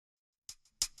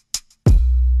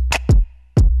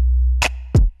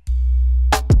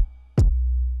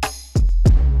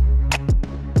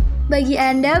Bagi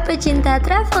Anda pecinta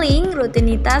traveling,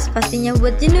 rutinitas pastinya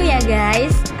buat jenuh ya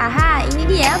guys. Aha, ini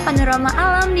dia panorama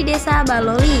alam di desa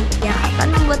Baloli yang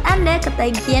akan membuat Anda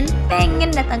ketagihan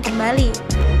pengen datang kembali.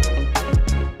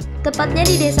 Tepatnya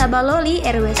di desa Baloli,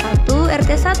 RW 1,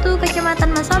 RT 1,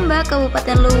 Kecamatan Masamba,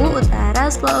 Kabupaten Luwu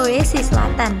Utara, Sulawesi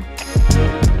Selatan.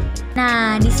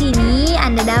 Nah, di sini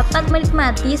Anda dapat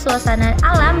menikmati suasana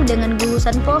alam dengan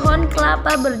gugusan pohon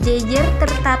kelapa berjejer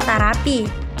tertata rapi.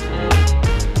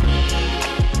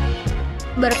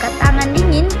 Berkat tangan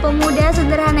dingin, pemuda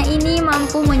sederhana ini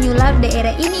mampu menyulap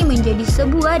daerah ini menjadi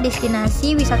sebuah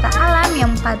destinasi wisata alam yang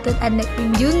patut Anda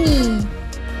kunjungi.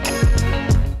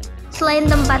 Selain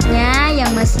tempatnya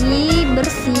yang masih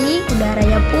bersih,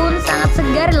 udaranya pun sangat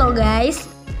segar loh guys.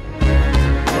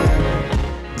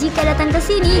 Jika datang ke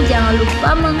sini, jangan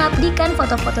lupa mengabdikan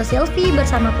foto-foto selfie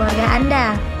bersama keluarga Anda.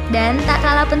 Dan tak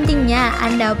kalah pentingnya,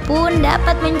 Anda pun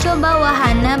dapat mencoba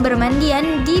wahana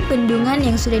bermandian di bendungan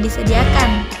yang sudah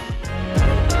disediakan.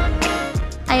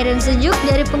 Air yang sejuk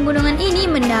dari pegunungan ini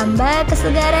menambah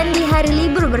kesegaran di hari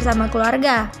libur bersama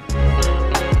keluarga.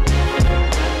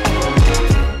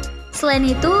 Selain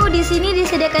itu, di sini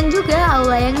disediakan juga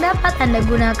aula yang dapat Anda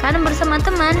gunakan bersama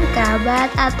teman, kerabat,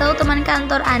 atau teman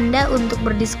kantor Anda untuk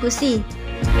berdiskusi.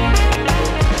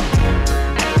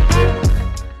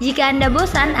 Jika Anda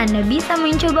bosan, Anda bisa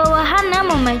mencoba wahana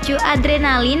memacu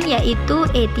adrenalin yaitu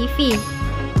ATV.